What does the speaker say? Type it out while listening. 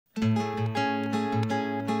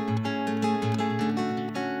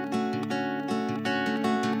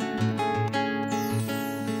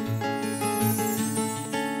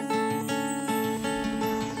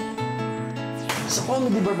Sa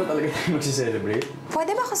comedy bar ba talaga tayo magsiselebrate?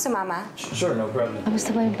 Pwede ba ako sumama? Sure, no problem.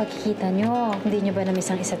 Kamusta ba yung pagkikita nyo? Hindi nyo ba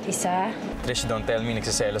namiss ang isa't isa? Trish, don't tell me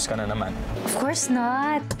nagsiselos ka na naman. Of course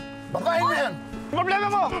not. Babae na yan! Problema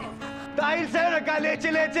mo! Dahil sa'yo,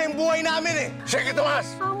 nagka-leche-leche yung buhay namin eh! Sige,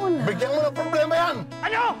 Tomas! Bigyan mo ng problema yan!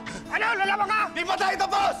 Ano? Ano? Lalaban ka? Di pa tayo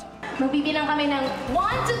tapos! Magbibilang kami ng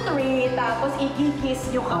 1 to 3, tapos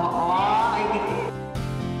i-kiss nyo kami.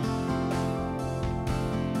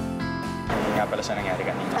 Nga pala sa nangyari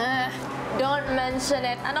kanina. Don't mention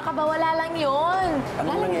it. Ano ka ba? Wala lang yun.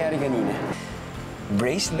 Anong nangyari kanina?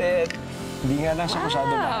 Bracelet. Hindi nga lang siya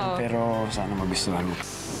masyado mahal, pero sana magustuhan mo.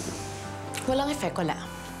 Walang effect, wala.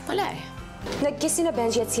 Wala eh. Nag-kiss si na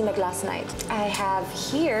Benjie at Sinag last night. I have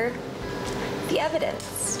here the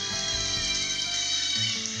evidence.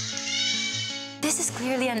 This is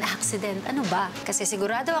clearly an accident. Ano ba? Kasi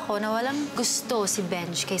sigurado ako na walang gusto si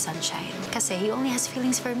Benj kay Sunshine. Kasi he only has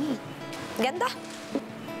feelings for me. Ganda.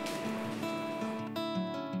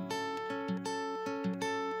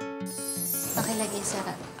 Pakilagay sa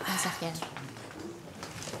sasakyan.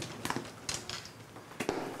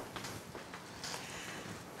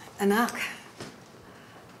 Anak.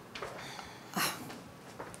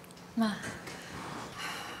 Ma,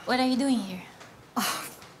 what are you doing here?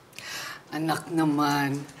 Anak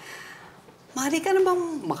naman. Maaari ka na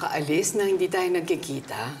bang makaalis na hindi tayo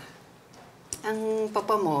nagkikita? Ang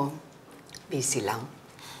papa mo, busy lang.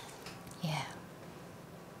 Yeah.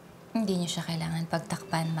 Hindi niyo siya kailangan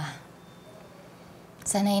pagtakpan, Ma.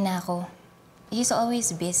 Sanay na ako. He's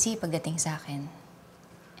always busy pagdating sa akin.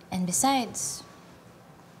 And besides,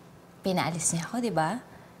 pinaalis niya ako, di ba?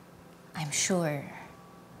 I'm sure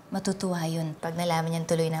matutuwa yun pag nalaman niyang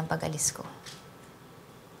tuloy na ang pag-alis ko.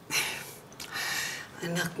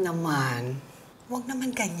 Anak naman, huwag naman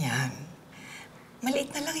ganyan. Maliit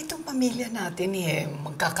na lang itong pamilya natin eh.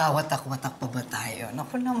 Magkakawatak-watak pa ba tayo?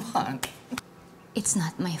 Naku naman. It's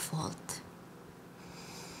not my fault.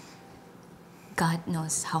 God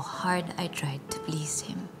knows how hard I tried to please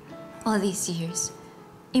him. All these years,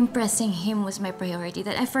 impressing him was my priority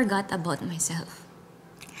that I forgot about myself.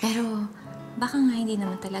 Pero baka nga hindi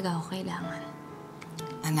naman talaga ako kailangan.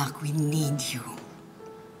 Anak, we need you.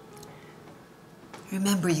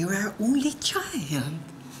 Remember, you're our only child.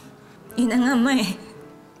 Yun na nga, Ma eh.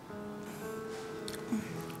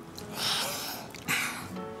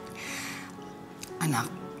 Anak,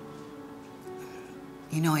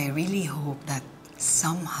 you know, I really hope that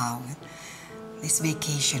somehow this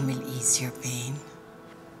vacation will ease your pain.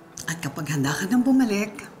 At kapag handa ka nang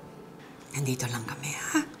bumalik, nandito lang kami,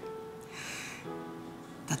 ha?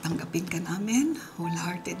 Tatanggapin ka namin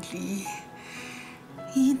wholeheartedly.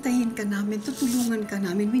 Hihintayin ka namin, tutulungan ka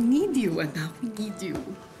namin. We need you, anak. We need you.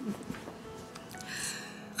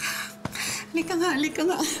 Halika nga, halika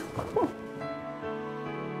nga.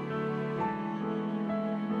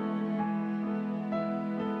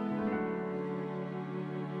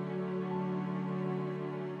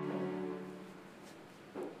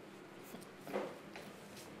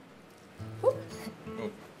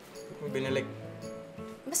 Binalik.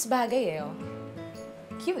 Mas bagay eh, oh.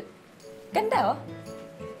 Cute. Ganda, oh.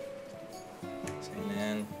 Sa'yo na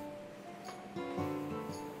yan.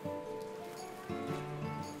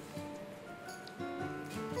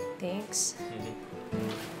 Thanks.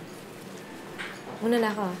 Muna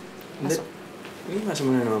na ako. Pasok. Hindi, masa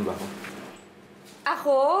mo na naman ba ako?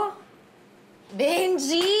 Ako?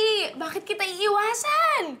 Benjie! Bakit kita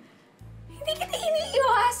iiwasan? Hindi kita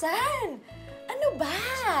iniiwasan! Ano ba?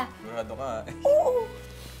 Sigurado ka. Oo.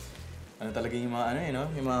 Ano talaga yung mga no?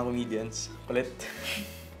 Yung mga comedians. Kulit.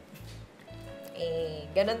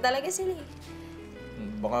 Ganun talaga sila eh.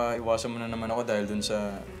 Baka iwasan mo na naman ako dahil dun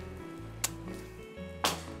sa...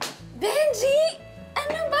 Benjie!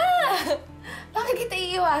 Ano ba? Bakit kita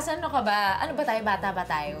iiwasan? Ano ka ba? Ano ba tayo? Bata ba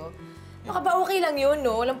tayo? Ano ka ba? Okay lang yun,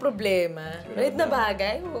 no? Walang problema. Malit na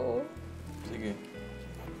bagay, oo. Sige.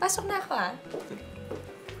 Pasok na ako, ah.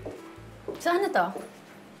 So ano to?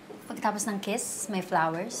 Pagkatapos ng kiss, may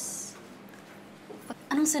flowers?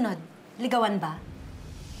 Anong sunod? Ligawan ba?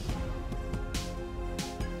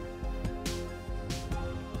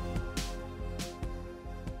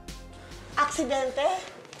 Aksidente?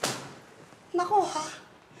 Nako ha,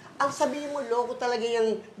 ang sabihin mo, loko talaga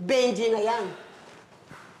yung Benjie na yan.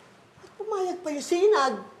 At pumayag pa yung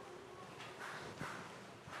Sinag.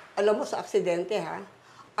 Alam mo sa aksidente ha,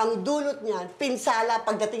 ang dulot niyan, pinsala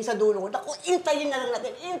pagdating sa dulo ko. Naku, intayin na lang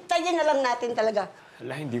natin. Intayin na lang natin talaga.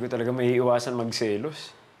 Hala, hindi ko talaga maiiwasan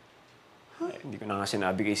magselos. Hindi ko na nga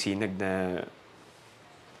sinabi kay Sinag na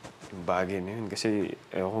yung bagay na yun. Kasi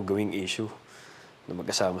ayoko gawing issue na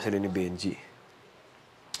magkasama sila ni Benjie.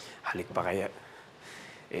 Halik pa kaya.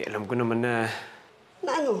 Eh, alam ko naman na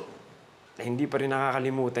Na ano? hindi pa rin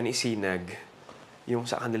nakakalimutan ni Sinag yung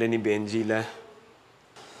sa kanila ni Benjie la.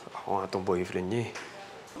 Ako nga tong boyfriend niya eh.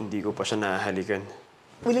 Hindi ko pa siya nahahalikan.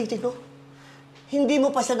 Ulitin mo? Hindi mo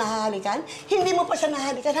pa siya nahahalikan? Hindi mo pa siya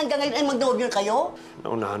nahahalikan hanggang ngayon ay mag-nobyo kayo?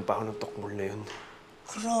 Naunahan pa ako ng tukmol na yun.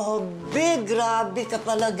 Grabe ka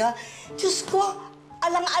talaga. Diyos ko,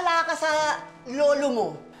 alang-ala ka sa lolo mo.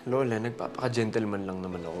 Lola, nagpapaka-gentleman lang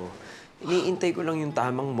naman ako. Iniintay ko lang yung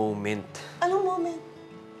tamang moment. Anong moment?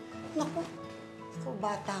 Naku, ikaw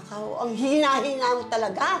bata ka. Ang hina-hina mo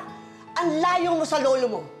talaga. Ang layo mo sa lolo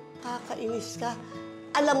mo. Kakainis ka.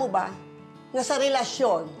 Alam mo ba, na sa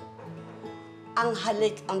relasyon, ang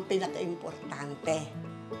halik ang pinaka-importante.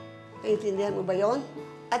 Naintindihan mo ba yon?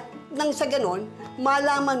 At nang sa ganon,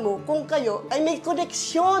 malaman mo kung kayo ay may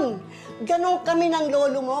koneksyon. Ganon kami ng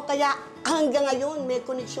lolo mo, kaya hanggang ngayon may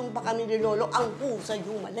koneksyon pa kami ni lolo ang husay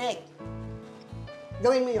humalik.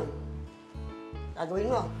 Gawin mo yun. Gagawin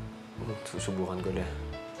mo. Susubukan ko na.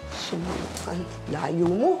 Subukan. Layo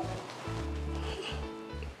mo.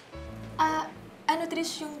 Ano,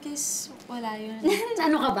 Trish, yung kiss? Wala yun.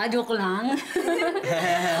 Ano ka ba? Joke lang.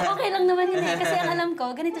 Okay lang naman yun eh. Kasi ang alam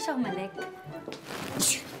ko, ganito siya umalik.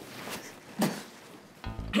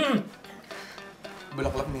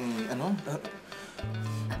 Bulaklak ni ano?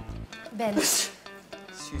 Ben.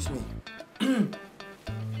 Excuse me.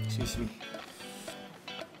 Excuse me.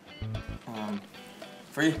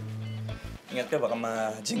 Free. Ingat ka, baka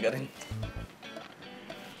ma-jing ka rin.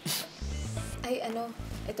 Ay, ano,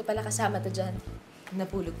 ito pala kasama to dyan.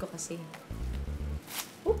 Napulot ko kasi.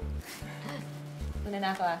 Una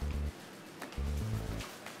na ako, ah.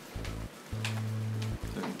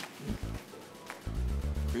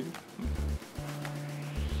 Really?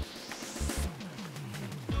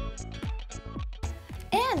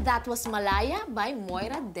 And that was Malaya by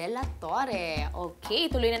Moira De La Torre. Okay,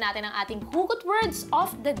 tuloy na natin ang ating hugot words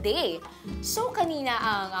of the day. So, kanina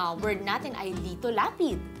ang word natin ay dito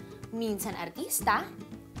lapid. Minsan artista,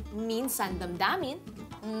 minsan damdamin,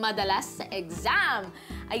 madalas sa exam.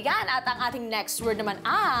 Ayan, at ang ating next word naman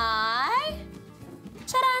ay...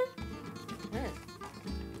 Charan!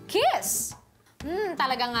 Kiss!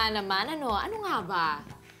 Talaga nga naman, ano? Ano nga ba?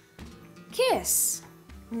 Kiss.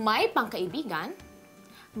 May pangkaibigan,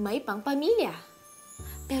 may pangpamilya.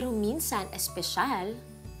 Pero minsan espesyal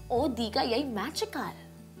o di kaya'y magical.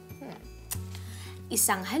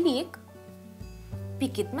 Isang halik,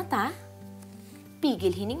 pikit mata,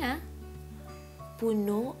 pigil hininga,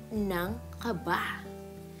 puno ng kaba.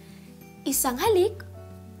 Isang halik,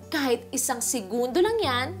 kahit isang segundo lang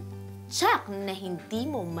yan, tsak na hindi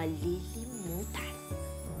mo malilimutan.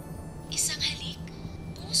 Isang halik,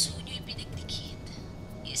 puso niyo'y pinagdikit.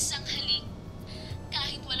 Isang halik,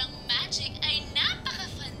 kahit walang magic ay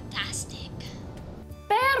napaka-fantastic.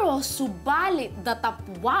 Pero subalit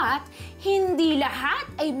datapwat, hindi lahat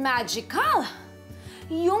ay magical.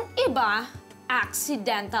 Yung iba,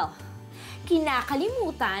 accidental.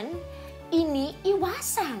 Kinakalimutan,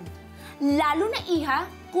 iniiwasan. Lalo na iha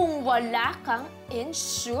kung wala kang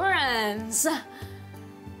insurance.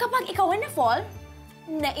 Kapag ikaw ay na-fall,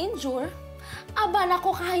 na-injure, aba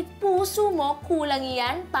nako kahit puso mo, kulang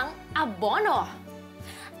yan pang abono.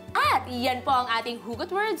 At yan po ang ating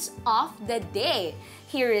hugot words of the day.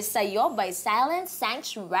 Here is Sayo by Silent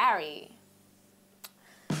Sanctuary.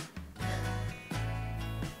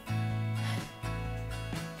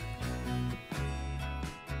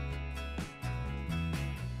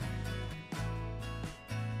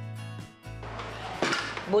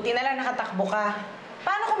 Buti na lang nakatakbo ka.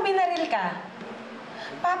 Paano kung binaril ka?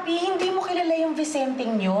 Papi, hindi mo kilala yung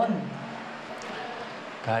Vicenteng yun.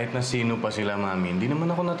 Kahit na sino pa sila, Mami, hindi naman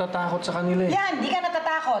ako natatakot sa kanila eh. Yan, di ka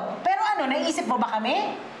natatakot. Pero ano, naisip mo ba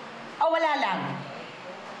kami? O wala lang?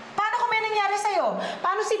 Paano kung may nangyari sa'yo?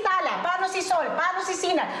 Paano si Tala? Paano si Sol? Paano si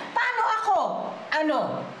Sinag? Paano ako?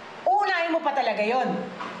 Ano? Uunahin mo pa talaga yun.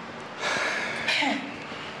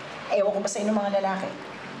 Ewan ko ba sa inyo mga lalaki?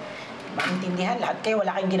 Maintindihan, lahat kayo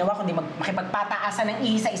wala kayong ginawa kundi makipagpataasan ng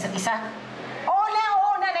isa isa't isa. Oo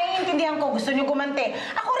na, naiintindihan ko. Gusto niyo gumante.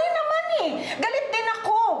 Ako rin naman eh. Galit din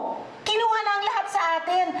ako. Kinuha na ang lahat sa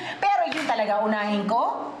atin. Pero yun talaga unahin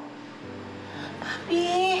ko?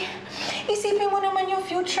 Papi, isipin mo naman yung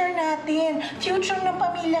future natin. Future ng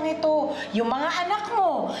pamilyang ito. Yung mga anak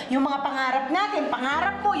mo, yung mga pangarap natin,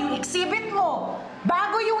 pangarap mo, yung exhibit mo.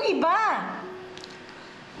 Bago yung iba.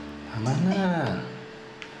 Tama na.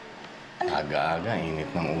 Aga-aga,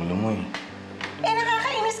 init ng ulo mo eh.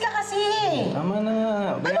 Nakakainis ka kasi. Tama na.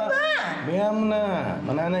 Ano ba? Bayaan mo na.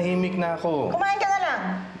 Mananahimik na ako. Kumain ka na lang.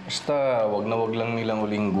 Basta, wag na wag lang nilang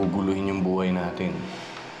uling guguluhin yung buhay natin.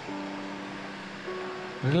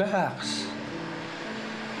 Relax.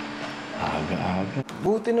 Aga-aga.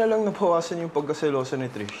 Buti na lang nabawasan yung pagkaselosa ni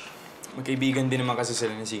Trish. Magkaibigan din naman kasi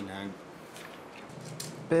sila ni Sinag.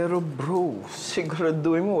 Pero bro,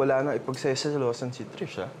 siguraduhin mo wala nang ipagseselosan si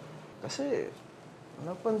Trish, ha? Kasi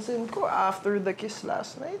napansin ko after the kiss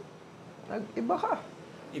last night, nag-iba ka.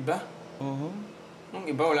 Iba? Yung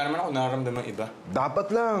iba, wala naman ako nararamdaman iba.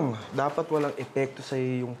 Dapat lang. Dapat walang epekto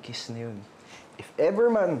sa'yo yung kiss na yun. If ever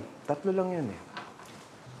man, 3 lang yun eh.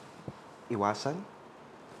 Iwasan,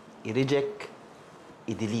 i-reject,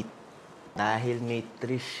 i-delete. Dahil may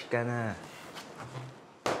Trish ka na.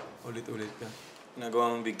 Ulit-ulit ka.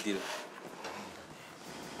 Nagawa mong big deal.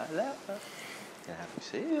 Wala ka. Kaya ko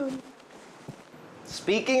sa'yo yun.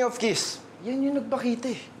 Speaking of kiss, yan yung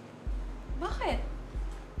nagpakita eh. Bakit?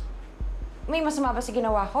 May masama ba sa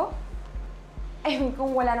ginawa ko? I mean,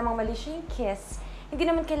 kung wala namang mali siya yung kiss, hindi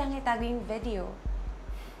naman kailangan itago yung video.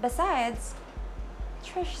 Besides,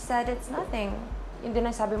 Trish said it's nothing. Yun din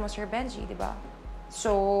ang sabi mo, Sir Benjie, di ba?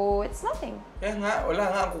 So, it's nothing. Eh nga, wala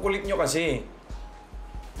nga. Ang kukulit nyo kasi.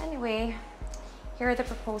 Anyway, here are the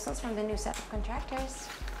proposals from the new set of contractors.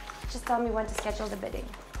 Just tell me when to schedule the bidding.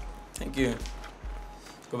 Thank you.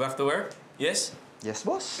 Go back to work? Yes? Yes,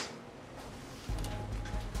 boss.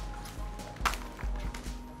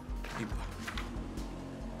 Iba.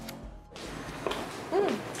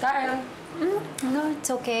 Kyle. No, it's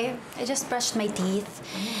okay. I just brushed my teeth.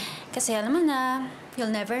 Kasi alam mo na, you'll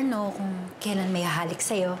never know kung kailan may hahalik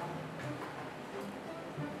sa'yo.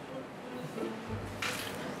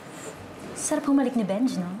 Sarap humalik ni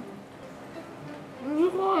Benj, no? Hindi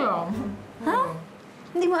ko alam. Ha?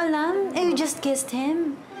 Hindi mo alam? Eh, you just kissed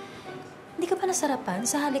him. Hindi ka pa nasarapan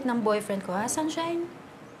sa halik ng boyfriend ko, ha, Sunshine?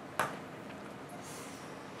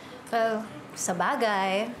 Well, sa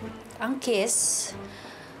bagay, ang kiss,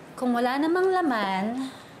 kung wala namang laman,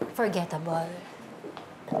 forgettable.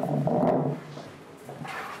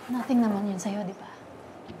 Nothing naman yun sa'yo, di ba?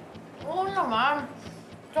 Oo naman.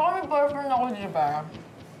 Tsaka may boyfriend ako, di ba?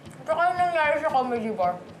 Tsaka yung nangyari sa comedy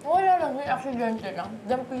bar, wala lang, yung aksidente lang.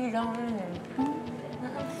 Dampi lang yun eh.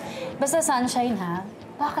 Basta Sunshine, ha?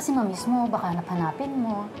 Baka kasi mamiss mo, baka hanap-hanapin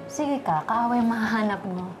mo. Sige ka, kaaway mahanap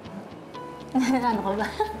mo. Ano ka ba?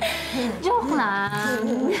 Joke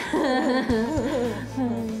lang.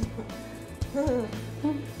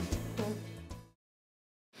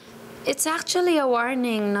 It's actually a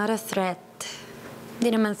warning, not a threat.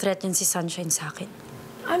 Hindi naman threat yun si Sunshine sa akin.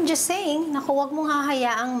 I'm just saying, naku, huwag mong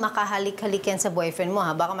hahayaang makahalik-halik yan sa boyfriend mo,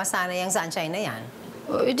 ha? Baka masanay ang Sunshine na yan.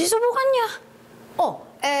 Di subukan niya. Oh,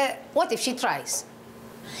 what if she tries?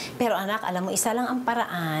 Pero anak, alam mo, isa lang ang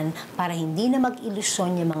paraan para hindi na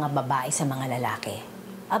mag-ilusyon yung mga babae sa mga lalaki.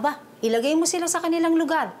 Aba, ilagay mo sila sa kanilang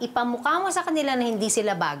lugar. Ipamukha mo sa kanila na hindi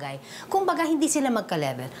sila bagay. Kung baga, hindi sila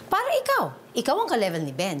magka-level. Para ikaw ang ka-level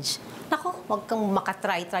ni Benj. Naku, huwag kang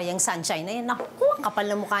makatry-try ang Sunshine na yan. Naku, ang kapal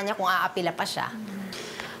na mukha niya kung aapila pa siya.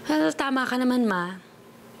 Well, tama ka naman, Ma.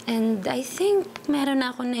 And I think meron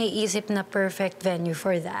na akong naiisip na perfect venue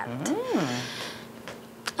for that.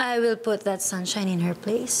 I will put that Sunshine in her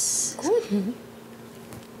place. Good.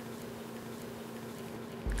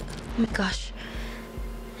 Oh my gosh.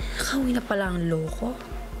 Nakauwi na pala ang loko.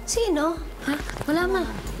 Sino? Ha? Wala, Ma.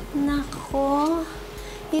 Nako,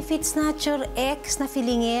 if it's not your ex na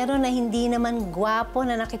filingero na hindi naman gwapo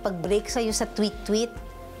na nakipag-break sa'yo sa tweet-tweet.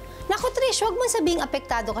 Nako, Trish, huwag mo sabihing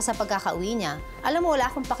apektado ka sa pagkakauwi niya. Alam mo, wala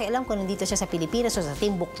akong pakialam kung nandito siya sa Pilipinas o sa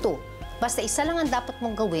Timbuktu. Basta isa lang ang dapat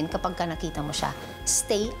mong gawin kapag ka nakita mo siya.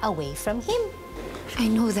 Stay away from him. I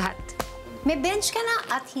know that. May bench ka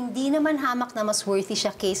na at hindi naman hamak na mas worthy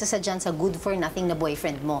siya kaysa sa dyan sa good-for-nothing na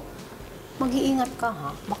boyfriend mo. Mag-iingat ka,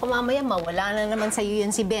 ha? Baka mamaya mawala na naman sa'yo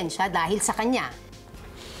yun si Benj, ha? Dahil sa kanya.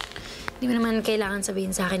 Hindi mo naman kailangan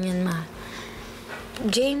sabihin sa akin yan, Ma.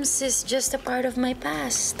 James is just a part of my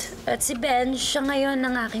past. At si Ben, siya ngayon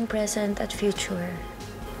ng aking present at future.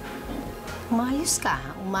 Umayos ka,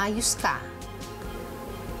 ha? Umayos ka.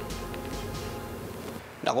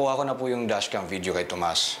 Nakuha ko na po yung dashcam video kay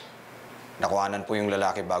Tomas. Nakuhanan po yung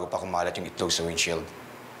lalaki bago pa kumalat yung itlog sa windshield.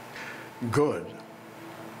 Good.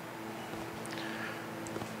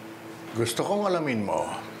 Gusto kong alamin mo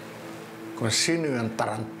kung sino yung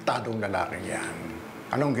tarantadong lalaking yan.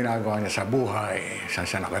 Anong ginagawa niya sa buhay, saan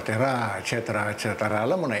siya nakatira, etc., etc.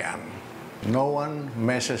 Alam mo na yan. No one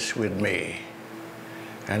messes with me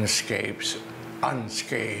and escapes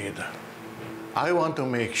unscathed. I want to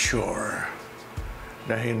make sure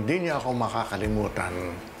na hindi niya ako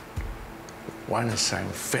makakalimutan once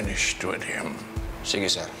I'm finished with him.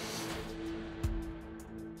 Sige, sir.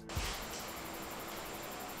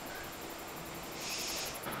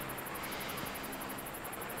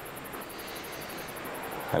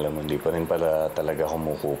 Alam mo, hindi pa rin pala talaga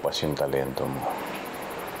kumukupas yung talento mo.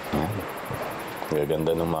 Yan.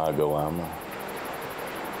 Gaganda ng mga gawa mo.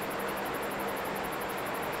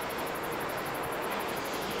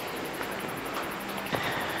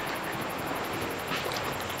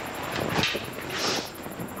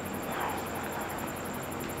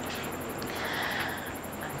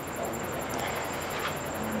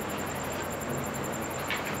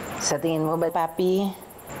 Sa tingin mo ba, Papi?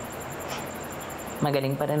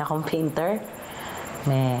 Magaling pa rin akong painter?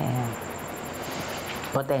 May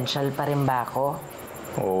potential pa rin ba ako?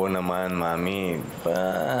 Oo naman, Mami.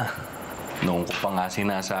 Noong ko pa nga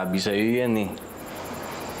sinasabi sa'yo yan eh.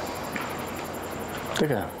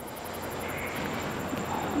 Teka.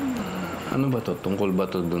 Ano ba to? Tungkol ba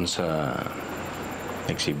to dun sa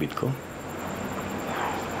exhibit ko?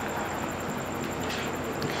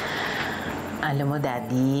 Alam mo,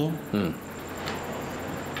 Daddy,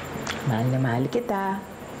 mahal na mahal kita.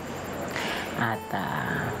 At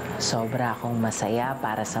sobra akong masaya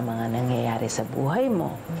para sa mga nangyayari sa buhay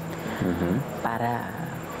mo.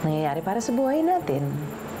 Nangyayari para sa buhay natin.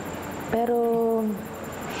 Pero,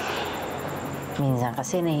 minsan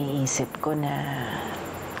kasi naiisip ko na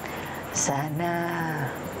sana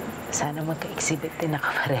magka-exhibit din ako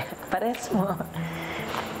parehas mo.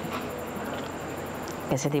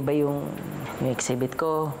 Kasi diba yung exhibit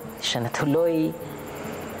ko, siya natuloy.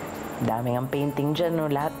 Daming ang painting dyan, no?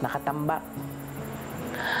 Lahat nakatambak.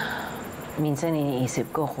 Minsan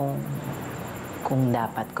iniisip ko kung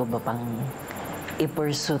dapat ko ba pang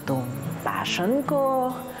i-pursue tong passion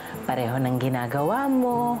ko, pareho ng ginagawa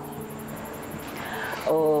mo,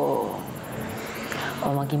 o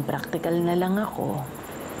maging practical na lang ako.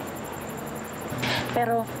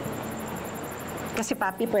 Pero, kasi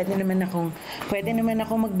Papi, pwede naman akong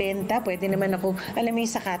magbenta, pwede naman ako, alam mo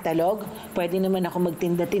sa catalog, pwede naman ako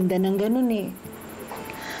magtinda-tinda ng ganun eh.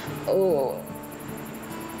 O,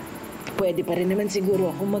 pwede pa rin naman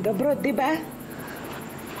siguro ako mag-abroad, di ba?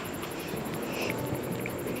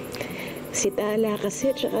 Si Tala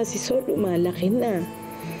kasi, tsaka si Sol, lumalaki na.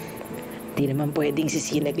 Di naman pwedeng si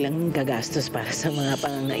Sinag lang gagastos para sa mga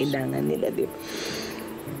pangangailangan nila, di ba?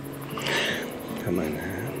 Tama na.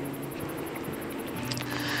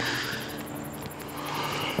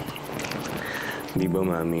 Di ba,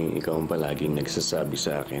 Mami, ikaw ang palaging nagsasabi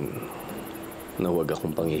sa akin na huwag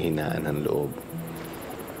akong panghihinaan ng loob?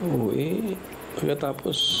 Oo,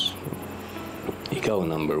 pagkatapos, ikaw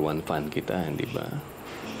number 1 fan kita, di ba?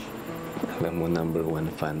 Alam mo, number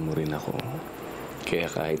 1 fan mo rin ako.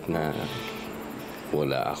 Kaya kahit na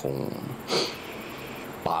wala akong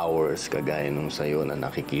powers kagaya nung sa'yo na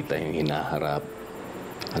nakikita yung hinaharap,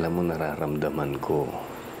 alam mo, nararamdaman ko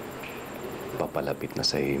papalapit na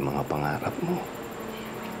sa'yo yung mga pangarap mo.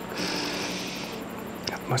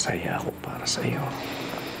 At masaya ako para sa'yo.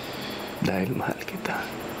 Dahil mahal kita.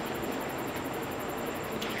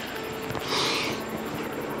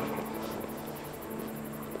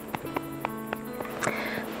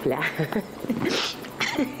 Wala.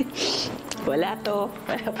 Wala to.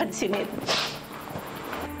 Wala pansinin.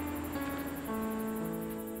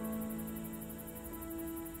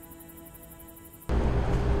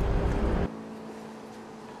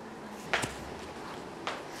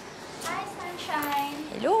 Hi, Sunshine.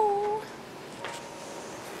 Hello!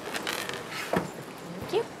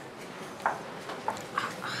 Thank you.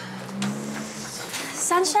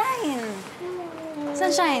 Sunshine!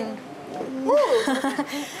 Sunshine! Woo!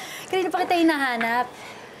 Kanina pa kita hinahanap.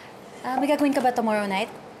 May gagawin ka ba tomorrow night?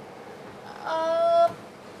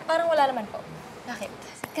 Parang wala naman po. Bakit?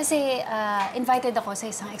 Kasi invited ako sa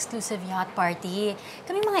isang exclusive yacht party.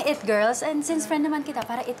 Kami mga it girls, and since friend naman kita,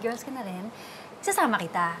 para it girls ka na rin, isasama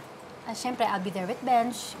kita. Siyempre, I'll be there with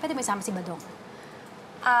Benj. Pwede mo isama si Badong.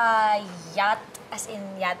 Yacht, as in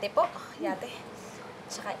yate po. Yate.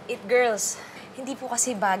 Tsaka it girls. Hindi po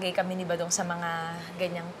kasi bagay kami ni Badong sa mga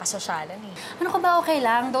ganyang pasosyalan eh. Ano ka ba? Okay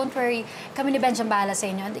lang. Don't worry. Kami ni Benj ang bahala sa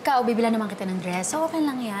inyo. Ikaw, bibila naman kita ng dress. So, okay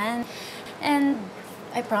lang yan. And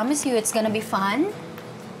I promise you, it's gonna be fun.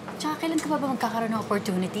 Tsaka kailan ka ba magkakaroon ng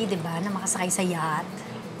opportunity, di ba, na makasakay sa yacht?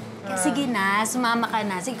 Kaya sige na, sumama ka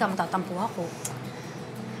na. Sige ka, matatampo ako.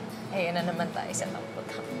 Ayan na naman tayo sa tampo.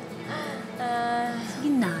 Sige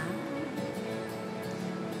na.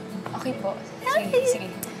 Okay po. Sige, sige.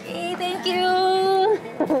 Hey, thank you!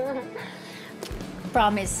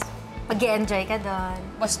 Promise, mag-enjoy ka doon.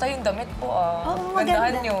 Basta yung damit po, ah. Oo,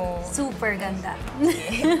 Gandahan maganda. nyo. Super ganda.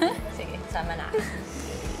 Sige, sama na.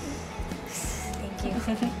 Thank you.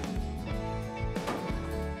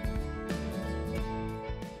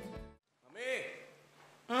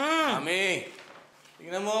 Mami!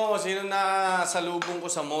 Tingnan mo kung sino na salubong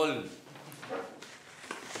ko sa mall.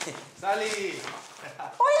 Sally!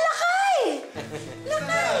 Uy, Lakay!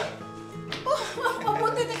 Lakay! Oh,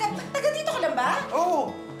 mabuti. Taga dito ka lang ba? Oo!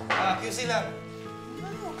 QC lang.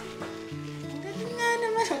 Ang galing nga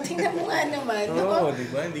naman. Tingnan mo nga naman. Oo, di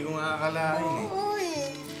ba? Hindi ko nga akalain eh. Oo eh.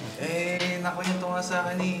 Nakwento nga sa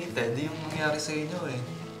akin ni Ted yung nangyari sa inyo eh.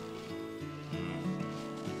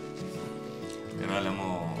 Pero alam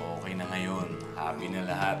mo, okay na ngayon. Happy na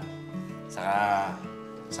lahat. Saka,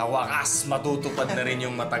 sa wakas, matutupad na rin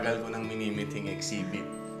yung matagal ko ng minimiting exhibit.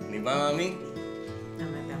 Di ba, Mami?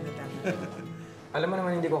 Tama. Alam mo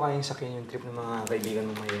naman, hindi ko kayang sakin yung trip ng mga kaibigan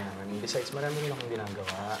mo mayayaman. Besides, marami rin akong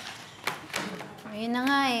ginagawa. Ayun na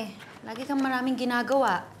nga eh. Lagi kang maraming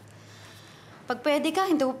ginagawa. Pag pwede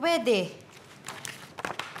ka, hindi ko pwede.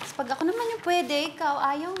 Tapos pag ako naman yung pwede, ikaw,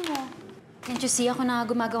 ayaw mo. Can't you see ako na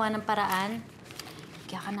gumagawa ng paraan?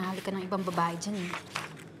 Kaya ka nahalik ka ng ibang babae dyan eh.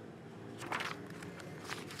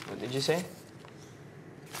 What did you say?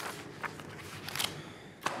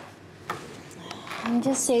 I'm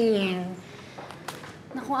just saying.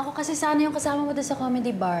 Naku, ako kasi sana yung kasama mo doon sa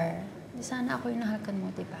comedy bar. Di sana ako yung nahalikan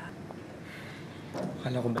mo, di ba?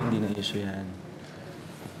 Akala ko ba hindi na issue yan?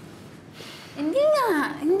 Hindi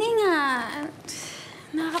nga.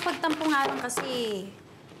 Nakakapagtampo nga lang kasi.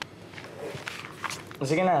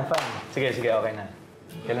 Sige na, fine. Sige, okay na.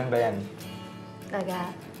 Kailan ba yan?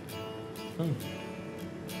 Talaga?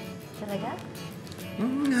 Talaga?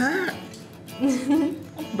 Nga!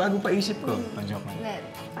 Bago pa isip ko. Joke man.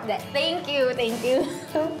 Thank you.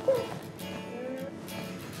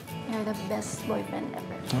 You're the best boyfriend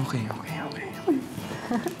ever. Okay.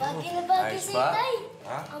 Bagay na bagay Ayos sa'yo, ba? Tay.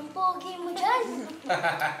 Ha? Ang pogi mo dyan.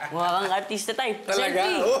 Mukha kang artista, Tay. Talaga?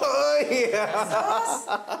 Selfie. Uy!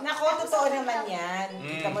 Nako, totoo naman yan.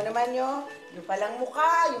 Kita mo naman yung palang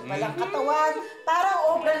mukha, yung palang katawan.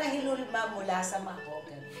 Parang obra na hinulma mula sa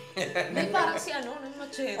mahogan. May parang si ng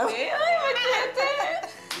machete. Ay, machete!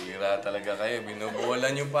 Hira talaga kayo.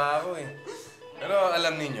 Binubuwalan niyo pa ako eh. Pero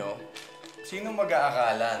alam niyo, sino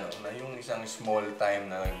mag-aakala na yung isang small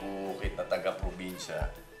time na bukit na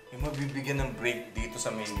taga-probinsya ay mabibigyan ng break dito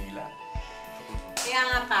sa Maynila? Kaya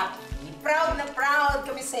nga, Papi, proud na proud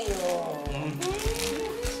kami sa'yo.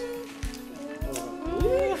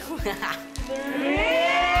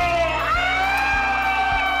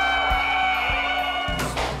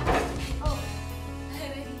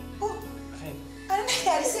 Ano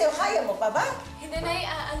nangyari sa'yo? Kaya mo pa ba? Hindi, Nay.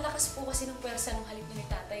 Ang lakas po kasi ng pwersa ng halik ni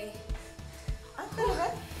Tatay.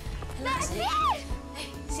 Talaga? Ay,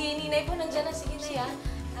 si Ninay po nandiyan na. Sige, Nay,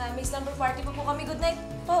 may slumber party po kami. Good night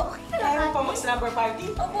po. Okay Kaya mo pa mag-slumber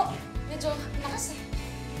party? Opo. Medyo lakas eh.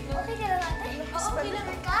 Okay ka lang, ate? Oo, okay lang.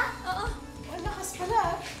 ka? Oo. Ang lakas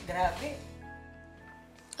pala. Grabe.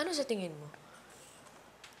 Ano sa tingin mo?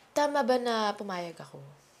 Tama ba na pumayag ako?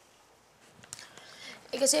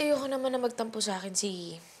 Kasi ayoko naman na magtampo sa akin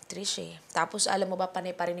si Trish eh. Tapos alam mo ba,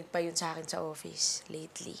 panay-parinig pa yun sa akin sa office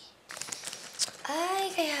lately. Ay,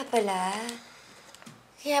 kaya pala.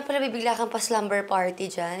 Kaya pala bibigla kang pa-slumber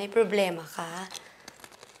party dyan. May problema ka.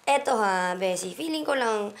 Eto ha, Bessie. Feeling ko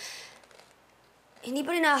lang, hindi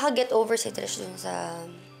pa rin nakaka-get over si Trish dun sa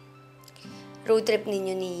road trip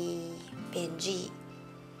ninyo ni Benjie.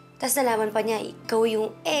 Tapos nalaman pa niya, ikaw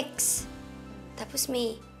yung ex. Tapos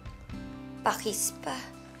may pakis pa.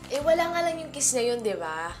 Eh, wala nga lang yung kiss na yun, di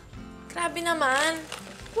ba? Grabe naman.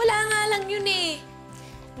 Wala nga lang yun eh.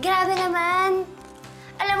 Grabe naman.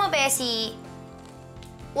 Alam mo, Bessie,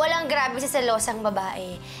 walang grabe sa selosang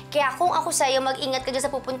babae. Kaya kung ako sa'yo, mag-ingat ka dyan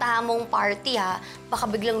sa pupuntahan mong party, ha? Baka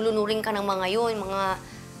biglang lunurin ka ng mga yun, mga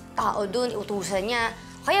tao dun, utusan niya.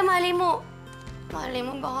 Kaya malay mo,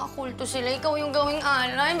 baka kulto sila. Ikaw yung gawing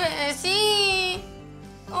alay, Bessie.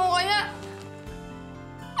 O kaya,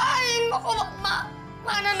 ay,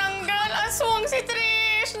 manananggal. Aswang si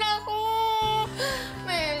Trish. Naku.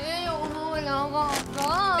 Bessie, ayoko na. Wala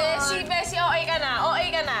ka. Bessie, okay ka na.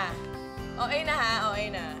 Okay na ha, okay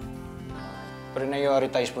na.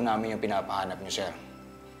 Prioritize po namin yung pinapahanap niyo, sir.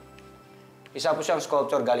 Isa po siyang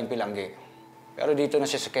sculptor galing Pelangi. Pero dito na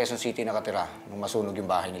siya sa Quezon City nakatira nung masunog yung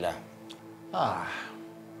bahay nila.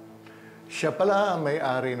 Siya pala ang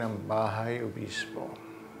may-ari ng bahay Obispo.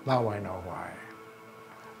 Now I know why.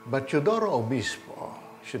 But Teodoro Obispo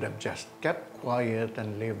should have just kept quiet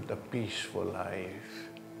and lived a peaceful life.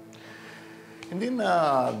 Hindi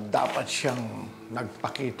na dapat siyang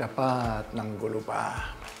nagpakita pa at nanggulo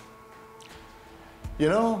pa. You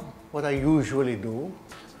know what I usually do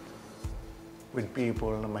with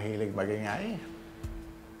people na mahilig magingay?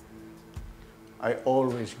 I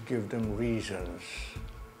always give them reasons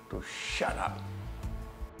to shut up.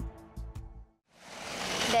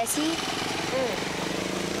 Bessie?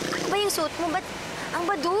 Ano ba yung suit mo? Ba't Ang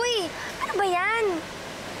baduy! Ano ba yan?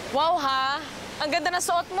 Wow, ha? Ang ganda na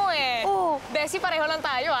suot mo eh. Oo. Bessie, pareho lang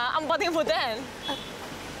tayo, ha? Ang pati mo din.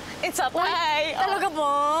 It's a tie. Talaga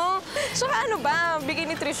ba? Saka ano ba? Bigay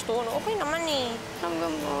ni Trish to, no? Okay naman eh.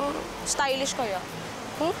 Hanggang mo. Stylish kaya.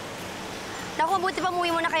 Naku, mabuti pa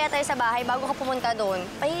umuwi mo na kaya tayo sa bahay bago ka pumunta doon.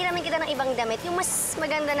 Pahihiramin kita ng ibang damit. Yung mas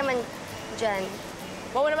maganda naman dyan.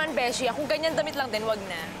 Wow naman, Beshi. Kung ganyan damit lang din, wag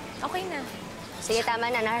na. Okay na. Sige,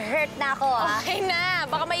 tama na. Na-hurt na ako, ha? Okay na.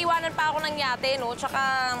 Baka maiwanan pa ako ng yate, no? Tsaka,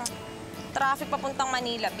 traffic papuntang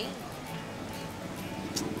Manila, be.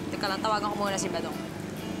 Teka lang, tawagan ko muna si Badong.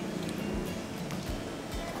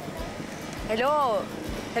 Hello?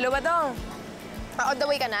 Hello, Badong? On the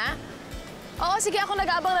way ka na? Oo, sige. Ako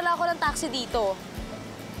nag-aabang na lang ako ng taxi dito.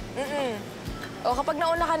 O, kapag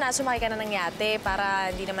nauna ka na, sumakay ka na ng yate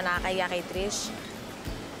para hindi naman nakakahiya kay Trish.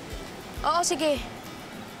 Oo, sige.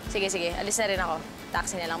 Sige. Alis na rin ako.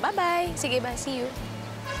 Taxi na lang. Bye-bye. Sige, bye. See you.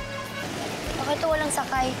 Bakit ito walang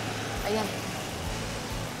sakay? Ayan.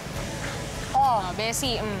 Oh.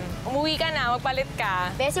 Bessie, umuwi ka na. Magpalit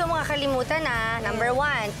ka. Bessie, huwag mga kalimutan, ha? Number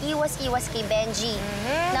 1, iwas-iwas kay Benjie.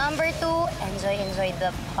 Number 2, enjoy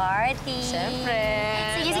the party. Siyempre.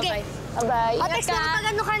 Sige. Bye-bye. O, text na kapag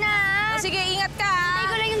ano ka na, ha? O, sige, ingat ka. Hintay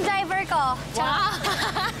ko lang yung driver ko. Wow.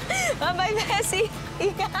 Bye-bye, Bessie.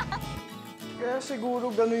 Ingat. Kaya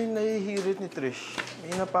siguro gano'n yung nahihirit ni Trish.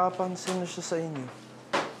 May napapansin na siya sa inyo.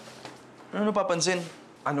 Ano napapansin?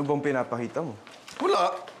 Ano bang pinapakita mo?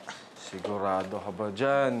 Wala. Sigurado ka ba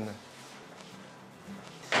dyan?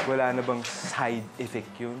 Wala na bang side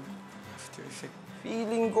effect yun? After effect?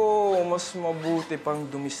 Feeling ko mas mabuti pang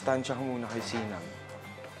dumistansya ka muna kay Sinag.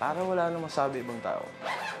 Para wala na masabi ibang tao.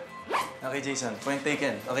 Okay, Jason. Point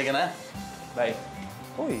taken. Okay ka na? Bye.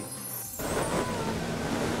 Uy.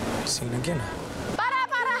 Sinag yan, ah. Para!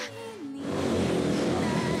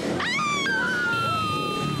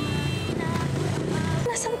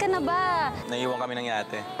 Nasaan ka na ba? Naiiwan kami ng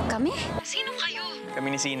yate. Kami? Sino kayo? Kami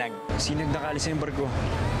ni Sinag. Sinag nakaalis na yung barko.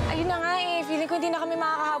 Ayun na nga eh. Feeling ko hindi na kami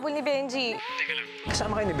makakahabol ni Benjie. Teka lang.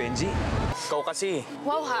 Kasama kayo ni Benjie? Ikaw kasi.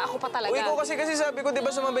 Wow ha, ako pa talaga. Uy, ikaw kasi sabi ko, di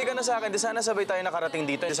ba sumabay ka na sa akin? Di sana sabay tayo nakarating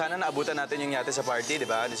dito. Di sana naabutan natin yung yate sa party, di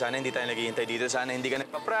ba? Di sana hindi tayo naghihintay dito. Di sana hindi ka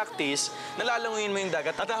nagpa-practice. Nalalanguin mo yung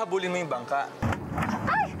dagat at hahabulin mo yung bangka.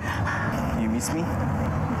 Ay! You miss me?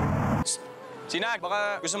 Sinag,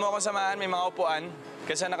 baka gusto mo akong samahan, may mga upuan.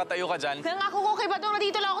 Kasi nakatayo ka dyan. Nangako ko kay Badong na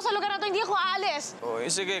dito lang ako sa lugar na to, hindi ako aalis. Oh,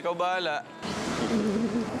 sige, ikaw bahala.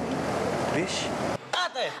 Trish?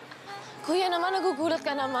 Ate! Kuya naman, nagugulat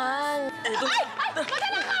ka naman. Ay!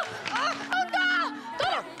 Magandang ka!